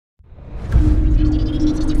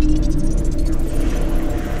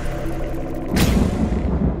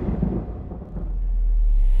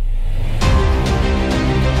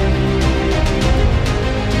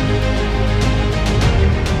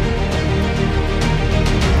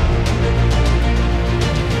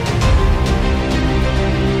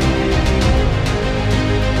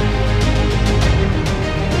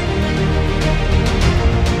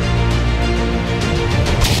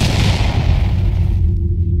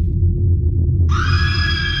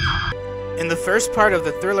first part of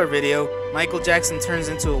the Thriller video, Michael Jackson turns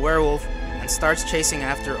into a werewolf and starts chasing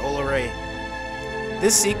after Ola Ray.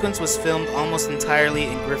 This sequence was filmed almost entirely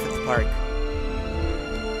in Griffith Park.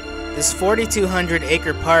 This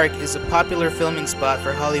 4,200-acre park is a popular filming spot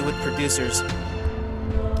for Hollywood producers.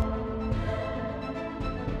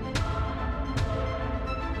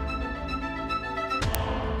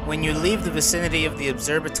 When you leave the vicinity of the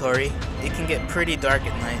observatory, it can get pretty dark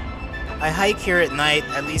at night. I hike here at night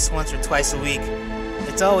at least once or twice a week.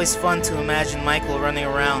 It's always fun to imagine Michael running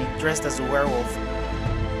around dressed as a werewolf.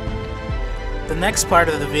 The next part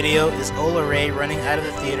of the video is Ola Ray running out of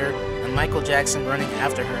the theater and Michael Jackson running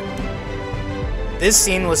after her. This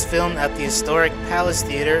scene was filmed at the historic Palace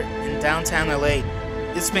Theater in downtown LA.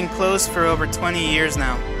 It's been closed for over 20 years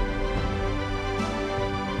now.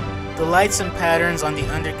 The lights and patterns on the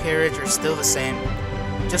undercarriage are still the same,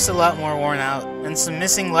 just a lot more worn out, and some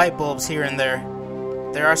missing light bulbs here and there.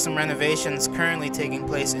 There are some renovations currently taking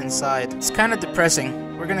place inside. It's kind of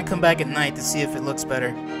depressing. We're gonna come back at night to see if it looks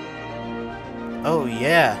better. Oh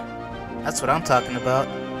yeah, that's what I'm talking about.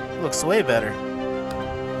 It looks way better.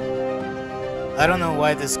 I don't know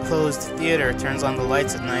why this closed theater turns on the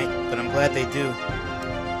lights at night, but I'm glad they do.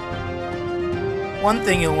 One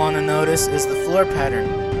thing you'll want to notice is the floor pattern.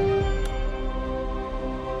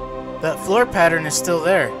 That floor pattern is still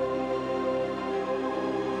there.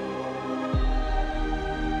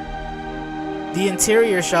 The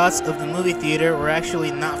interior shots of the movie theater were actually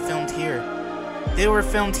not filmed here. They were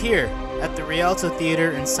filmed here, at the Rialto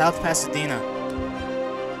Theater in South Pasadena.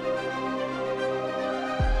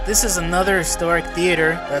 This is another historic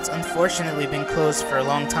theater that's unfortunately been closed for a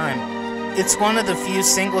long time. It's one of the few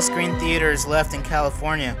single-screen theaters left in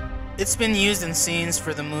California. It's been used in scenes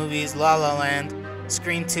for the movies La La Land,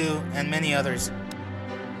 Scream 2, and many others.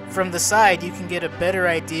 From the side, you can get a better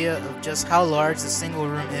idea of just how large the single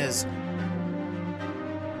room is.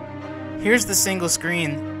 Here's the single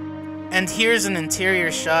screen, and here's an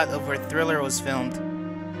interior shot of where Thriller was filmed.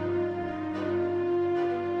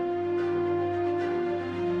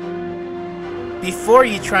 Before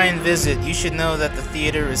you try and visit, you should know that the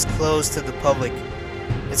theater is closed to the public.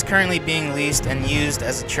 It's currently being leased and used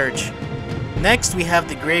as a church. Next, we have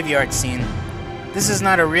the graveyard scene. This is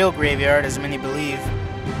not a real graveyard as many believe,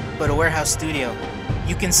 but a warehouse studio.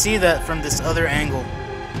 You can see that from this other angle.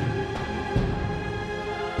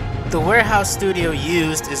 The warehouse studio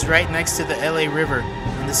used is right next to the LA River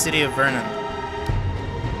in the city of Vernon.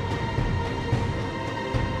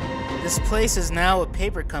 This place is now a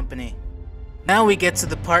paper company. Now we get to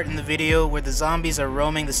the part in the video where the zombies are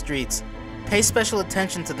roaming the streets. Pay special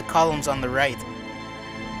attention to the columns on the right.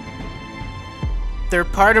 They're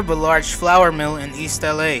part of a large flour mill in East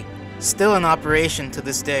LA, still in operation to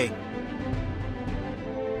this day.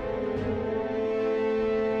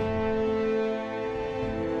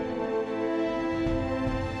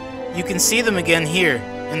 You can see them again here,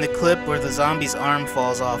 in the clip where the zombie's arm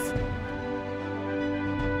falls off.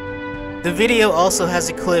 The video also has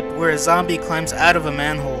a clip where a zombie climbs out of a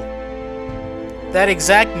manhole. That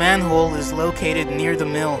exact manhole is located near the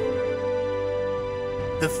mill.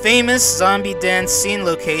 The famous zombie dance scene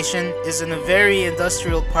location is in a very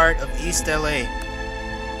industrial part of East LA.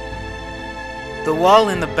 The wall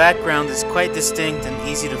in the background is quite distinct and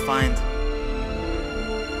easy to find.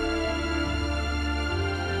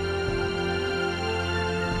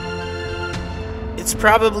 It's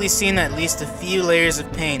probably seen at least a few layers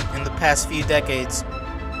of paint in the past few decades.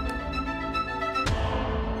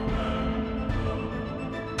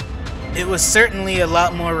 It was certainly a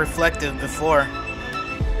lot more reflective before.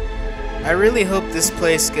 I really hope this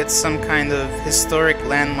place gets some kind of historic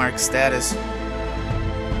landmark status.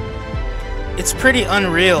 It's pretty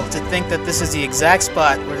unreal to think that this is the exact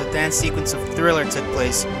spot where the dance sequence of Thriller took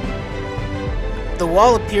place. The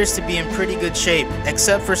wall appears to be in pretty good shape,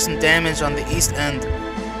 except for some damage on the east end.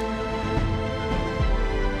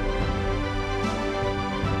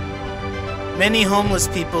 Many homeless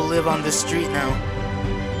people live on this street now.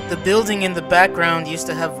 The building in the background used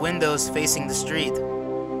to have windows facing the street,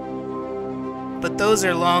 but those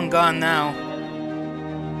are long gone now.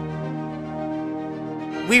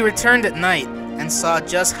 We returned at night and saw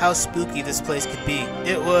just how spooky this place could be.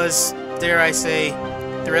 It was, dare I say,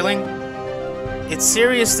 thrilling. It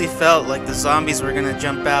seriously felt like the zombies were gonna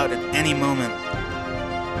jump out at any moment.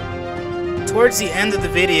 Towards the end of the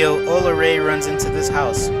video, Ola Ray runs into this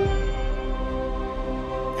house.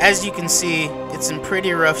 As you can see, it's in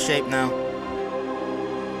pretty rough shape now.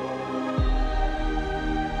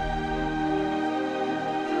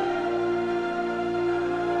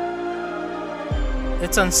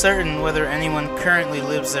 It's uncertain whether anyone currently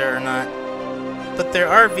lives there or not. but there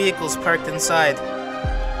are vehicles parked inside.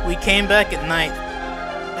 We came back at night.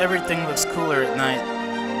 Everything looks cooler at night.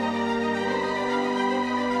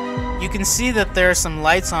 You can see that there are some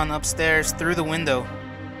lights on upstairs through the window.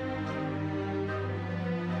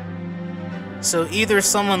 So either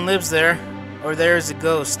someone lives there, or there is a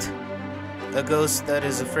ghost. A ghost that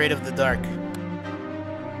is afraid of the dark.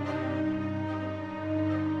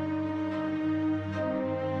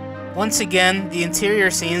 Once again, the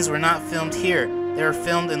interior scenes were not filmed here. They were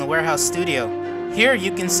filmed in the warehouse studio. Here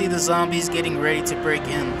you can see the zombies getting ready to break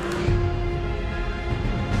in.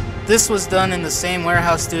 This was done in the same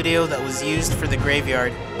warehouse studio that was used for the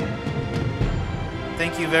graveyard.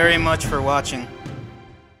 Thank you very much for watching.